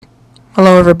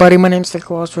Hello everybody, my name is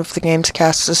Nicholas with the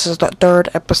Gamescast. This is the third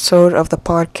episode of the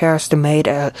podcast made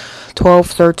at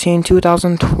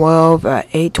 12/13/2012 at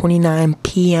 8:29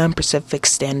 p.m. Pacific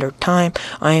Standard Time.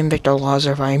 I am Victor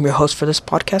Lazarov. I am your host for this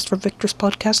podcast, for Victor's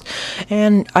Podcast,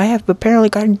 and I'm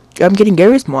getting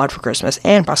Gary's mod for Christmas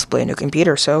and possibly a new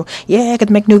computer, so yeah, I get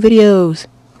to make new videos.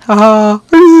 Haha.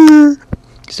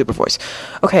 Stupid voice.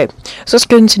 Okay, so let's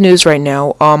get into news right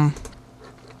now.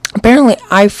 Apparently,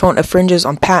 iPhone infringes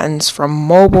on patents from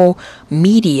mobile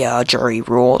media jury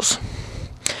rules.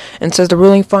 And says the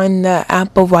ruling find that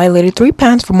Apple violated 3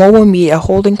 patents for mobile media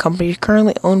holding companies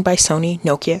currently owned by Sony,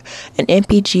 Nokia, and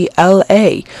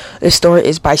MPG-LA. This story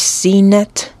is by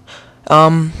CNET.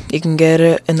 You can get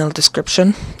it in the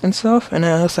description and stuff. And it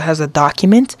also has a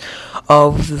document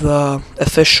of the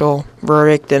official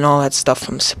verdict and all that stuff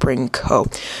from Supreme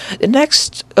Court. The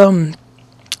next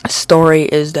story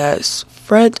is that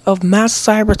threat of mass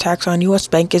cyber attacks on U.S.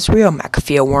 bank is real,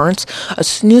 McAfee warns. A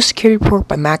new security report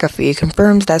by McAfee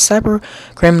confirms that cyber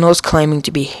criminals claim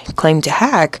to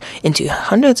hack into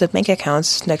hundreds of bank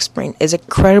accounts next spring is a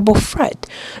credible threat.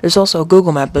 There's also a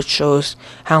Google map that shows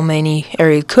how many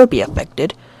areas could be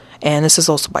affected, and this is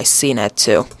also by CNET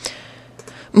too.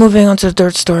 Moving on to the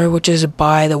third story, which is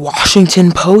by the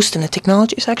Washington Post in the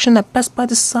technology section, that Best Buy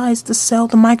decides to sell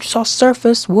the Microsoft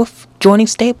Surface with joining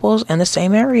Staples in the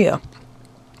same area.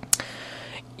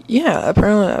 Yeah,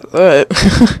 apparently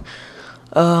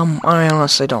I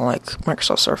honestly don't like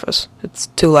Microsoft Surface. It's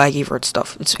too laggy for its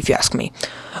stuff, if you ask me.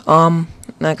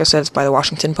 Like I said, it's by the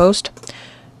Washington Post.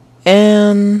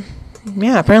 And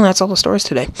yeah, apparently that's all the stories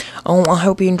today. I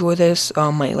hope you enjoy this.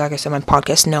 Like I said, my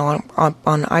podcast now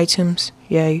on iTunes.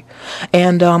 Yay.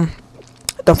 And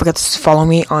don't forget to follow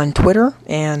me on Twitter,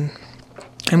 and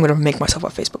I'm gonna make myself a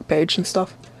Facebook page and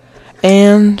stuff.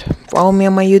 And follow me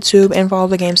on my YouTube, and follow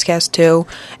the Gamescast too.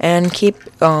 And keep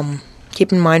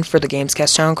in mind for the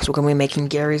Gamescast channel, because we're gonna be making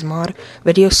Gary's mod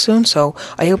videos soon. So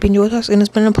I hope you enjoyed us, and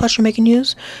it's been a pleasure making you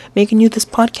this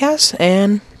podcast.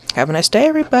 And have a nice day,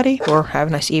 everybody, or have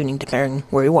a nice evening, depending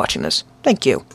where you're watching this. Thank you.